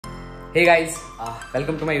Hey guys,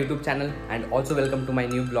 welcome to my YouTube channel and also welcome to my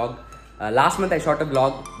new vlog. Last month I shot a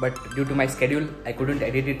vlog, but due to my schedule I couldn't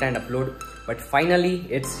edit it and upload. But finally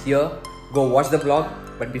it's here. Go watch the vlog.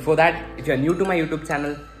 But before that, if you are new to my YouTube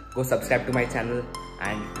channel, go subscribe to my channel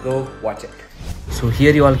and go watch it. So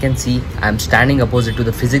here you all can see I am standing opposite to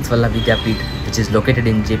the Physicswallah Vidyapeeth, which is located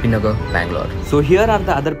in JP Nagar, Bangalore. So here are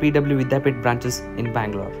the other PW Vidyapeeth branches in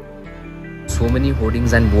Bangalore. So many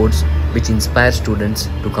hoardings and boards which inspire students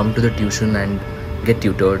to come to the tuition and get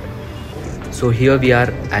tutored. So here we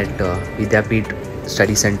are at Vidyapeeth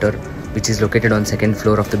Study Center, which is located on second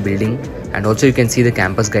floor of the building, and also you can see the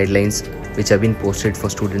campus guidelines which have been posted for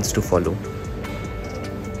students to follow.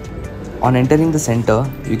 On entering the center,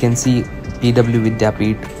 you can see PW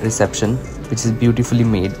Vidyapeeth reception, which is beautifully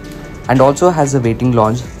made and also has a waiting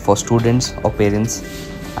lounge for students or parents,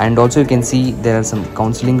 and also you can see there are some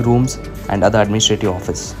counseling rooms and other administrative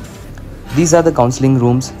office. These are the counseling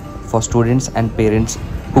rooms for students and parents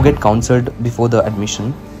who get counseled before the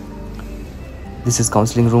admission. This is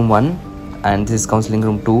counseling room 1 and this is counseling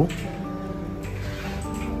room 2.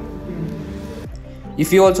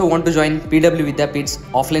 If you also want to join PW Vidyapeeth's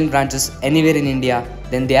offline branches anywhere in India,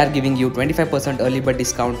 then they are giving you 25% early bird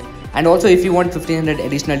discount. And also if you want 1500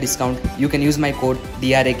 additional discount, you can use my code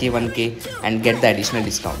DRAK1K and get the additional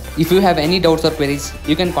discount. If you have any doubts or queries,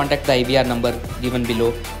 you can contact the IVR number given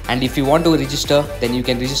below. And if you want to register, then you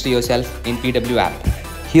can register yourself in PW app.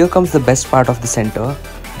 Here comes the best part of the center.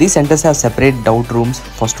 These centers have separate doubt rooms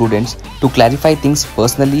for students to clarify things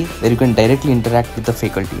personally, where you can directly interact with the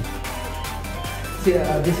faculty.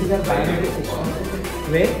 This is a biometric system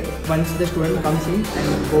where once the student comes in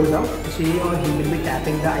and goes out, she or he will be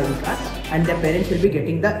tapping the ID card and the parents will be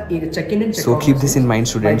getting the check-in and check-out. So keep this in mind,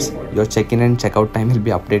 students. Your check-in and check-out time will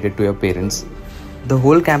be updated to your parents. The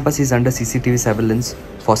whole campus is under CCTV surveillance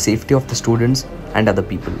for safety of the students and other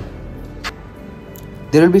people.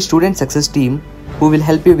 There will be student success team who will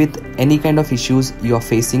help you with any kind of issues you are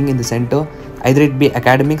facing in the center, either it be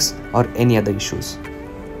academics or any other issues.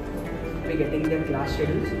 We're getting their class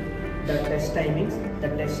schedules, the test timings, the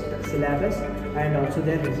test syllabus, and also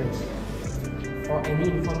their results. For any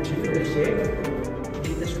information to be shared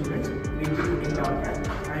with the students, we will be putting down that,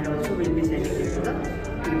 and also we'll be sending it to the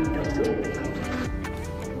PW.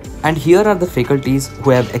 And here are the faculties who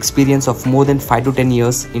have experience of more than 5 to 10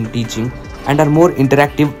 years in teaching and are more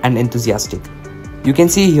interactive and enthusiastic. You can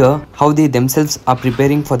see here how they themselves are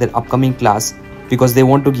preparing for their upcoming class because they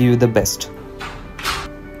want to give you the best.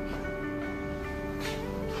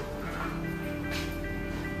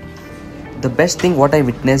 The best thing what I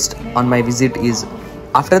witnessed on my visit is,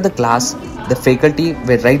 after the class, the faculty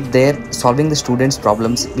were right there solving the students'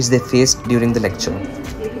 problems which they faced during the lecture.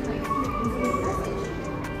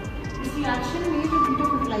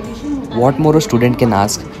 What more a student can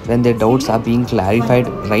ask when their doubts are being clarified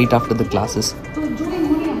right after the classes?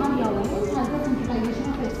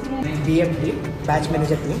 BMD, Batch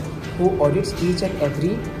Manager team, who audits each and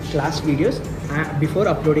every class videos before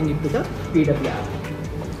uploading it to the PW app.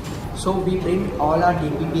 So we print all our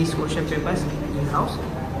DPP's question papers in-house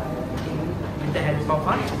with the help of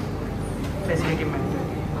our facility manager.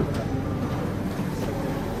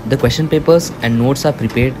 The question papers and notes are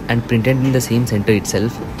prepared and printed in the same center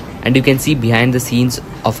itself, and you can see behind the scenes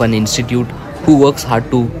of an institute who works hard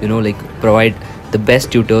to provide the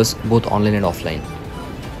best tutors both online and offline.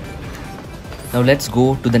 Now let's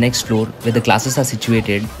go to the next floor where the classes are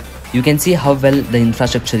situated. You can see how well the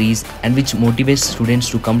infrastructure is and which motivates students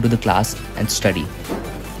to come to the class and study.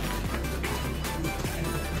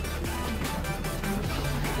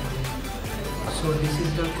 So this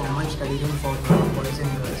is the common study room for boys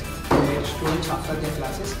and girls, where students after their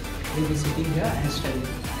classes will be sitting here and studying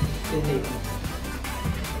till the evening.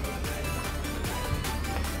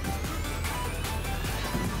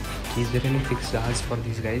 Is there any fixed hours for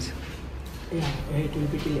these guys? Yeah, it will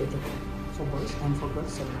be till 8 o'clock for boys and for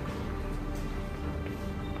girls 7 o'clock.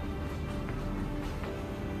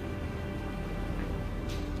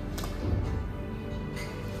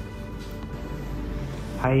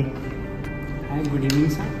 Hi, Hi, good evening,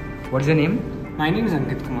 sir. what's your name? My name is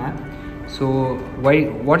Ankit Kumar. So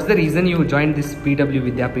what's the reason you joined this PW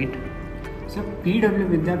Vidyapeeth? So, PW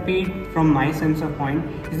Vidyapeeth, from my sense of point,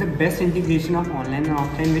 is the best integration of online and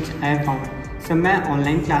offline which I have found. So, मैं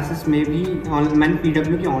online classes में भी मैंने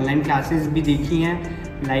PW की online classes भी देखी हैं,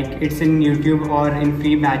 like it's in YouTube और in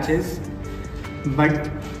free batches.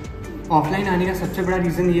 But offline आने का सबसे बड़ा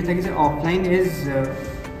reason ये था कि offline is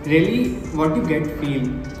really what you get feel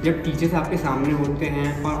जब teachers आपके सामने होते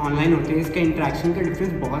हैं और online होते हैं, इसका interaction का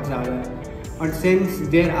difference बहुत ज़्यादा है. Or since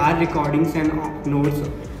there are recordings and notes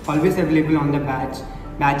always available on the batch,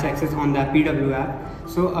 batch access on the PW app.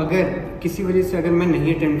 सो अगर किसी वजह से अगर मैं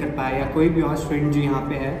नहीं अटेंड कर पाया या कोई भी और स्टूडेंट जो यहाँ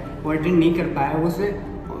पे है वो अटेंड नहीं कर पाया, वो उसे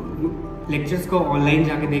लेक्चर्स को ऑनलाइन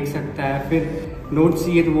जाके देख सकता है। फिर नोट्स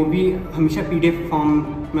चाहिए तो वो भी हमेशा PDF फॉर्म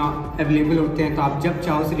में अवेलेबल होते हैं, तो आप जब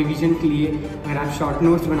चाहो उस रिवीजन के लिए अगर आप शॉर्ट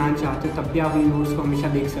नोट्स बनाना चाहते हो तब भी आप उन नोट्स को हमेशा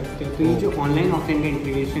देख सकते हो। तो ये जो ऑनलाइन ऑफलाइन का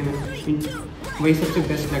इंटीग्रेशन है वही सबसे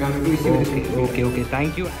बेस्ट लगा मेरे को, इसी वजह से। Okay,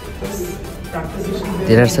 thank you.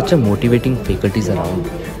 There are such a motivating faculties around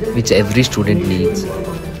which every student needs.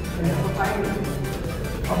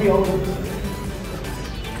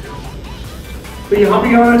 तो यहाँ पे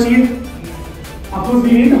क्या होना चाहिए? Of course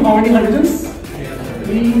we need how many hydrogens?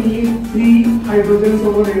 We need 3 hydrogens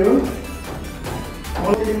over here.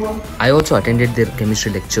 I also attended their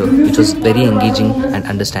chemistry lecture, which was very engaging and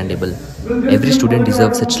understandable. Every student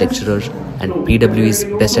deserves such lecturers, and PW is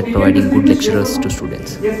best at providing good lecturers to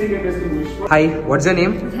students. Hi, what's your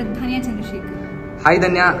name? Dhanya Chandrasekhar. Hi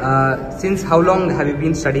Danya, since how long have you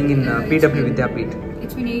been studying in PW Vidyapeeth?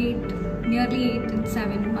 It's been nearly 8 and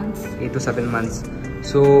 7 months. 8 to 7 months.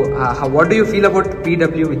 So, what do you feel about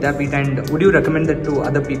PW Vidyapeeth, and would you recommend that to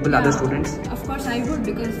other people, other students? Of course I would,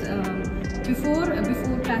 because before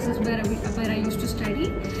classes where I used to study,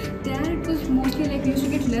 there it was mostly like we used to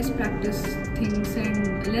get less practice things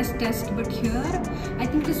and less tests, but here I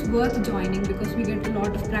think it's worth joining because we get a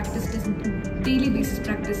lot of practice tests, daily basis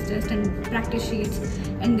practice tests and practice sheets,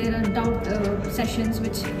 and there are doubt sessions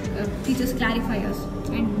which teachers clarify us,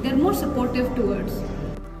 and they're more supportive towards.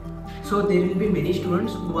 So there will be many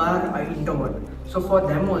students who are introvert. So for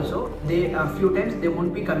them also, they few times they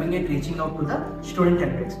won't be coming and reaching out to the student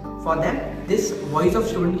templates. For them, this voice of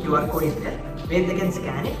student QR code is there, where they can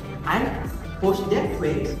scan it and post their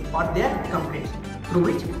queries or their complaints, through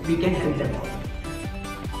which we can help them out.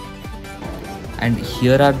 And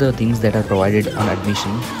here are the things that are provided on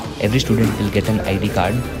admission. Every student will get an ID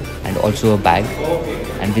card and also a bag,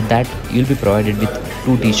 and with that you'll be provided with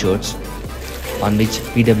 2 t-shirts on which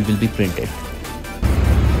PW will be printed.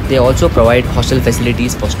 They also provide hostel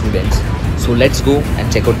facilities for students, so let's go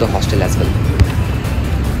and check out the hostel as well.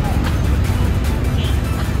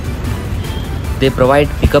 They provide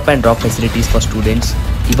pick-up and drop facilities for students,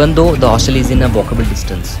 even though the hostel is in a walkable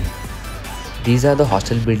distance. These are the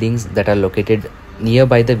hostel buildings that are located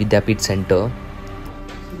nearby the Vidyapeeth Center.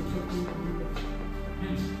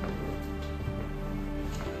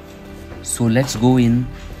 So let's go in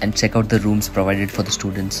and check out the rooms provided for the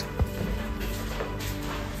students.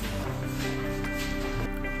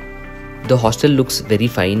 The hostel looks very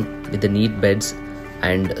fine with the neat beds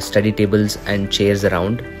and study tables and chairs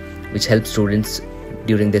around, which help students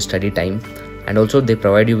during their study time. And also they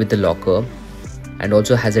provide you with the locker and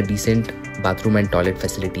also has a decent bathroom and toilet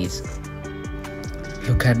facilities.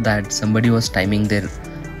 Look at that, somebody was timing their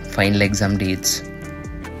final exam dates.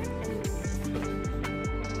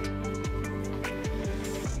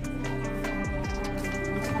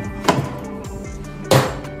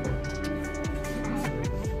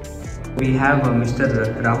 We have Mr.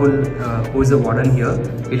 Rahul, who is a warden here.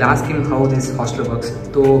 We'll ask him how this hostel works.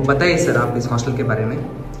 तो बताइए sir आप इस hostel के बारे में.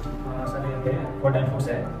 Sir यहाँ पे 4 time foods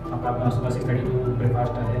है आपका सुबह 6:30 to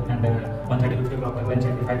ब्रेकफास्ट है एंड 1:30 to 3 o'clock का लंच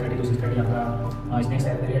है, 5:30 to 6:30 आपका स्नैक्स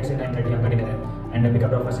है, 8 से 9:30 आपका डिनर है and pickup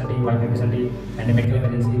drop facility, wifi facility and medical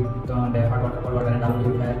emergency तो and hot water cold water and out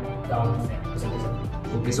purifier all facilities है.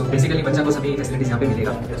 ओके, सो बेसिकली बच्चा को सभी फैसिलिटीज यहाँ पे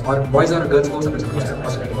मिलेगा और बॉयज और गर्ल्स को separate.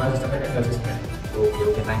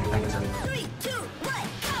 Okay, thank you sir.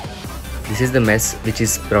 This is the mess which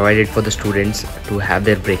is provided for the students to have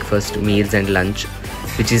their breakfast, meals and lunch,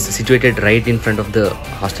 which is situated right in front of the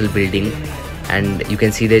hostel building, and you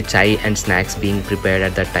can see their chai and snacks being prepared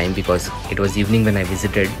at that time because it was evening when I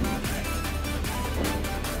visited.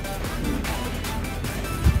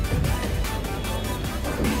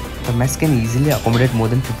 The mess can easily accommodate more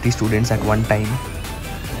than 50 students at one time,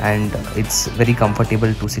 and it's very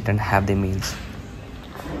comfortable to sit and have their meals.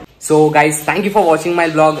 So guys, thank you for watching my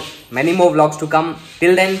vlog. Many more vlogs to come.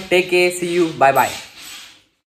 Till then, take care. See you. Bye bye.